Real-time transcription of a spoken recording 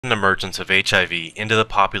emergence of HIV into the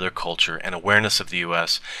popular culture and awareness of the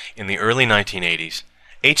U.S. in the early 1980s,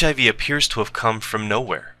 HIV appears to have come from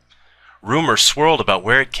nowhere. Rumors swirled about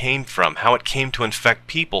where it came from, how it came to infect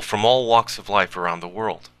people from all walks of life around the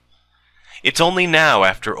world. It's only now,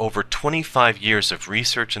 after over 25 years of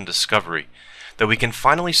research and discovery, that we can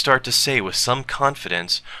finally start to say with some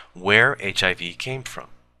confidence where HIV came from.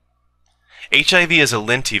 HIV is a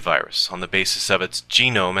lentivirus on the basis of its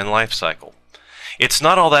genome and life cycle. It's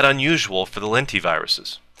not all that unusual for the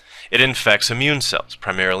lentiviruses. It infects immune cells,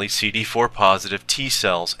 primarily CD4 positive T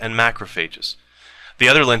cells and macrophages. The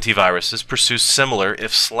other lentiviruses pursue similar,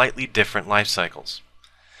 if slightly different, life cycles.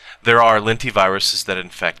 There are lentiviruses that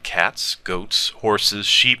infect cats, goats, horses,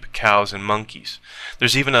 sheep, cows, and monkeys.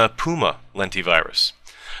 There's even a puma lentivirus.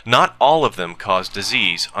 Not all of them cause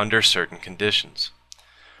disease under certain conditions.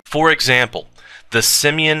 For example, the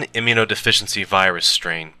Human Immunodeficiency Virus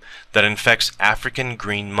strain that infects African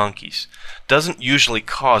green monkeys doesn't usually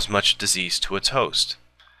cause much disease to its host.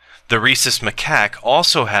 The rhesus macaque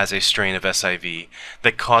also has a strain of SIV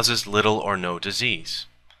that causes little or no disease.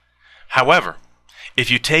 However, if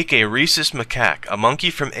you take a rhesus macaque, a monkey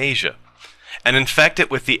from Asia, and infect it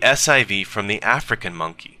with the SIV from the African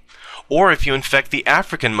monkey, or if you infect the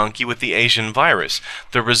African monkey with the Asian virus,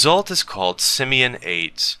 the result is called simian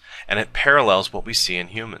AIDS, and it parallels what we see in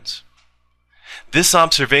humans. This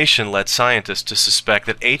observation led scientists to suspect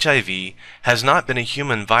that HIV has not been a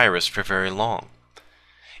human virus for very long.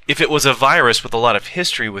 If it was a virus with a lot of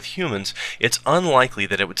history with humans, it's unlikely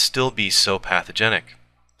that it would still be so pathogenic.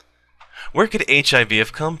 Where could HIV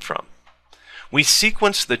have come from? We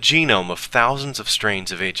sequenced the genome of thousands of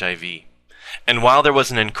strains of HIV, and while there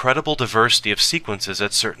was an incredible diversity of sequences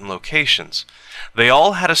at certain locations, they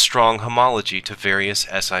all had a strong homology to various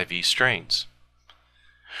SIV strains.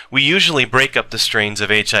 We usually break up the strains of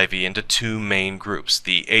HIV into two main groups,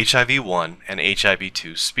 the HIV-1 and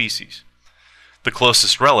HIV-2 species. The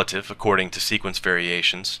closest relative, according to sequence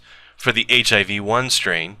variations, for the HIV-1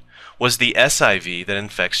 strain was the SIV that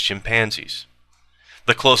infects chimpanzees.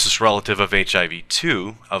 The closest relative of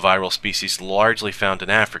HIV-2, a viral species largely found in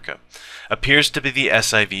Africa, appears to be the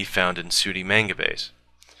SIV found in Pseudomangabes.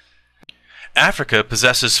 Africa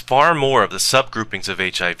possesses far more of the subgroupings of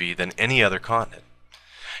HIV than any other continent.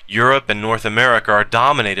 Europe and North America are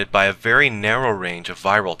dominated by a very narrow range of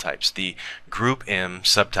viral types, the Group M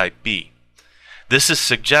subtype B. This is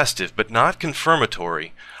suggestive but not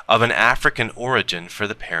confirmatory of an African origin for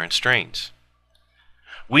the parent strains.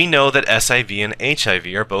 We know that SIV and HIV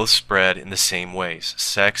are both spread in the same ways,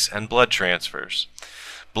 sex and blood transfers.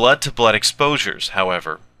 Blood-to-blood exposures,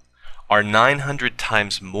 however, are 900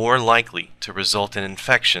 times more likely to result in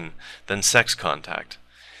infection than sex contact.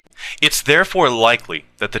 It's therefore likely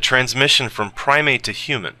that the transmission from primate to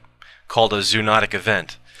human, called a zoonotic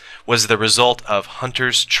event, was the result of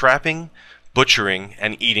hunters trapping, butchering,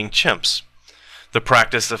 and eating chimps. The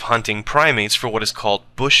practice of hunting primates for what is called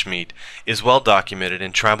bushmeat is well documented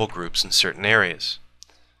in tribal groups in certain areas.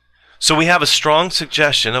 So we have a strong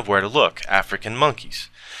suggestion of where to look: African monkeys.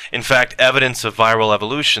 In fact, evidence of viral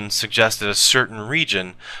evolution suggested a certain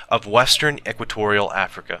region of western equatorial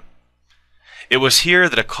Africa. It was here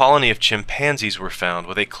that a colony of chimpanzees were found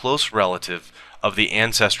with a close relative of the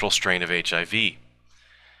ancestral strain of HIV.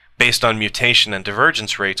 Based on mutation and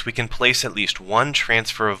divergence rates, we can place at least one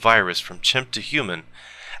transfer of virus from chimp to human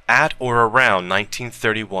at or around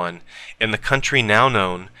 1931 in the country now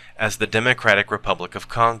known as the Democratic Republic of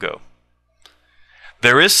Congo.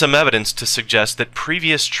 There is some evidence to suggest that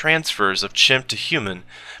previous transfers of chimp to human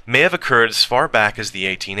may have occurred as far back as the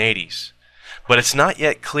 1880s. But it's not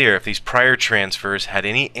yet clear if these prior transfers had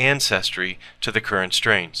any ancestry to the current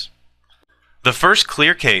strains. The first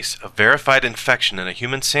clear case of verified infection in a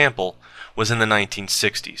human sample was in the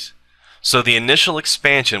 1960s, so the initial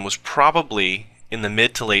expansion was probably in the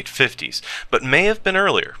mid to late 50s, but may have been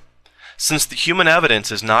earlier. Since the human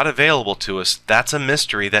evidence is not available to us, that's a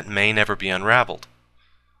mystery that may never be unraveled.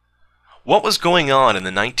 What was going on in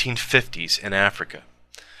the 1950s in Africa?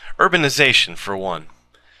 Urbanization, for one.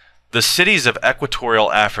 The cities of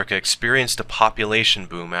equatorial Africa experienced a population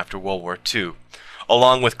boom after World War II,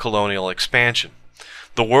 along with colonial expansion.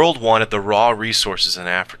 The world wanted the raw resources in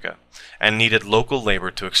Africa, and needed local labor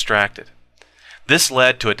to extract it. This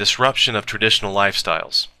led to a disruption of traditional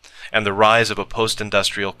lifestyles, and the rise of a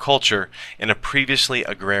post-industrial culture in a previously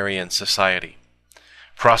agrarian society.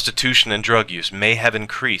 Prostitution and drug use may have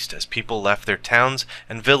increased as people left their towns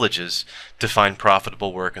and villages to find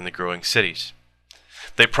profitable work in the growing cities.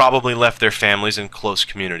 They probably left their families and close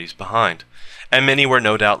communities behind, and many were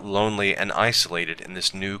no doubt lonely and isolated in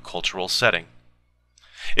this new cultural setting.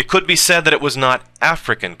 It could be said that it was not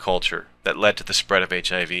African culture that led to the spread of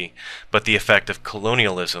HIV, but the effect of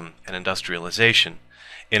colonialism and industrialization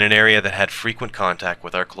in an area that had frequent contact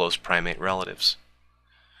with our close primate relatives.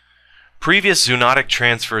 Previous zoonotic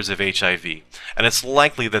transfers of HIV, and it's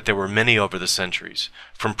likely that there were many over the centuries,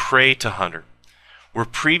 from prey to hunter, were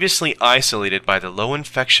previously isolated by the low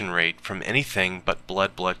infection rate from anything but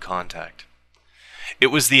blood-blood contact. It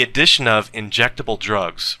was the addition of injectable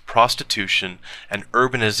drugs, prostitution, and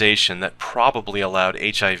urbanization that probably allowed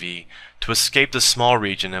HIV to escape the small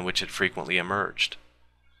region in which it frequently emerged.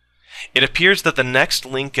 It appears that the next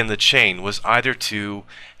link in the chain was either to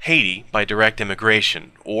Haiti by direct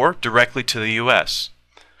immigration, or directly to the US.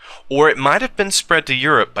 Or it might have been spread to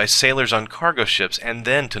Europe by sailors on cargo ships and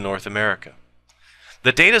then to North America.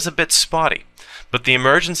 The data is a bit spotty, but the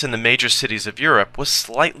emergence in the major cities of Europe was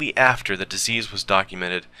slightly after the disease was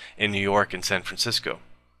documented in New York and San Francisco.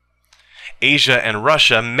 Asia and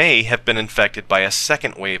Russia may have been infected by a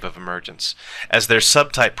second wave of emergence, as their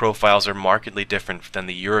subtype profiles are markedly different than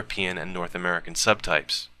the European and North American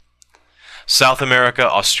subtypes. South America,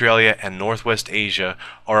 Australia, and Northwest Asia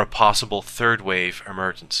are a possible third wave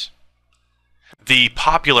emergence. The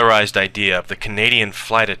popularized idea of the Canadian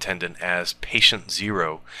flight attendant as patient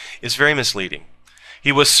zero is very misleading.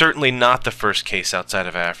 He was certainly not the first case outside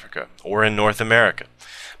of Africa or in North America,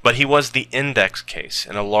 but he was the index case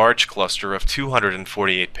in a large cluster of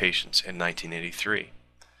 248 patients in 1983.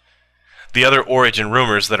 The other origin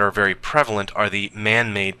rumors that are very prevalent are the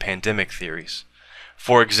man-made pandemic theories.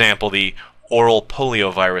 For example, the oral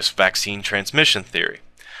poliovirus vaccine transmission theory,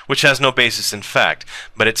 which has no basis in fact,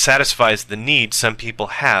 but it satisfies the need some people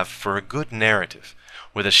have for a good narrative,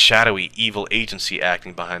 with a shadowy evil agency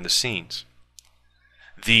acting behind the scenes.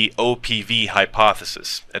 The OPV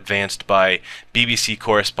hypothesis, advanced by BBC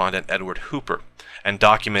correspondent Edward Hooper and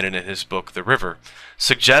documented in his book The River,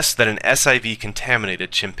 suggests that an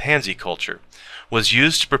SIV-contaminated chimpanzee culture was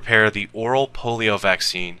used to prepare the oral polio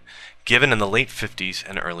vaccine given in the late 50s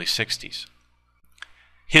and early 60s.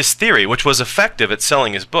 His theory, which was effective at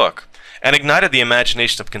selling his book and ignited the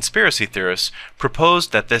imagination of conspiracy theorists,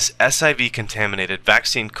 proposed that this SIV-contaminated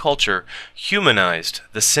vaccine culture humanized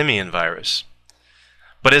the simian virus.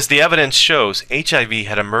 But as the evidence shows, HIV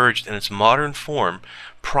had emerged in its modern form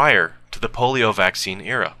prior to the polio vaccine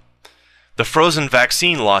era. The frozen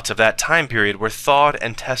vaccine lots of that time period were thawed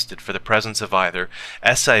and tested for the presence of either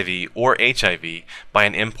SIV or HIV by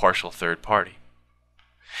an impartial third party.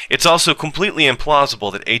 It's also completely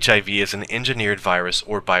implausible that HIV is an engineered virus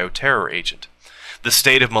or bioterror agent. The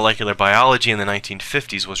state of molecular biology in the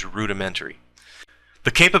 1950s was rudimentary.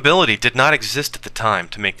 The capability did not exist at the time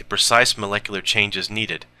to make the precise molecular changes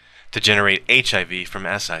needed to generate HIV from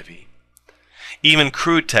SIV. Even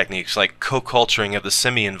crude techniques like co-culturing of the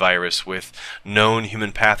simian virus with known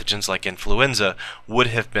human pathogens like influenza would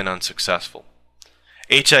have been unsuccessful.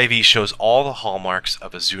 HIV shows all the hallmarks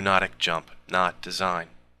of a zoonotic jump, not design.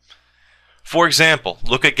 For example,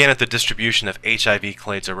 look again at the distribution of HIV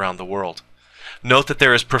clades around the world. Note that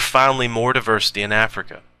there is profoundly more diversity in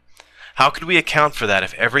Africa. How could we account for that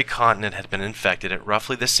if every continent had been infected at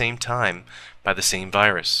roughly the same time by the same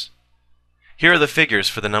virus? Here are the figures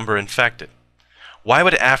for the number infected. Why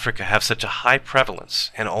would Africa have such a high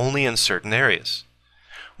prevalence, and only in certain areas?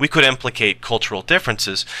 We could implicate cultural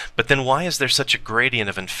differences, but then why is there such a gradient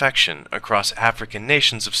of infection across African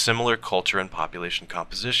nations of similar culture and population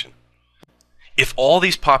composition? If all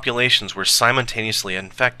these populations were simultaneously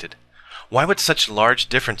infected, why would such large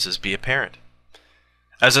differences be apparent?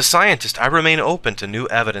 As a scientist, I remain open to new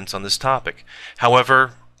evidence on this topic.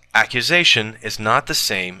 However, accusation is not the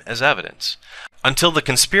same as evidence. Until the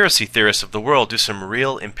conspiracy theorists of the world do some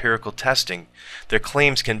real empirical testing, their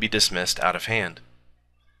claims can be dismissed out of hand.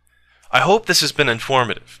 I hope this has been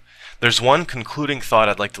informative. There's one concluding thought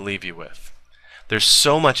I'd like to leave you with. There's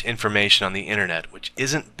so much information on the internet which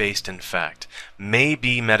isn't based in fact, may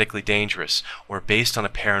be medically dangerous, or based on a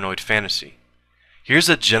paranoid fantasy. Here's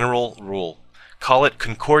a general rule. Call it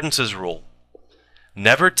Concordance's rule.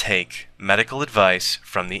 Never take medical advice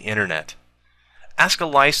from the internet. Ask a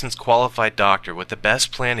licensed qualified doctor what the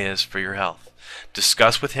best plan is for your health.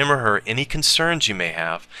 Discuss with him or her any concerns you may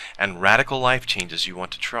have and radical life changes you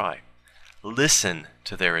want to try. Listen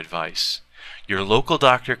to their advice. Your local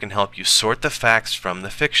doctor can help you sort the facts from the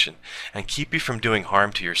fiction and keep you from doing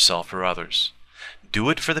harm to yourself or others. Do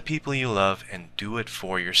it for the people you love and do it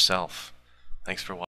for yourself. Thanks for watching.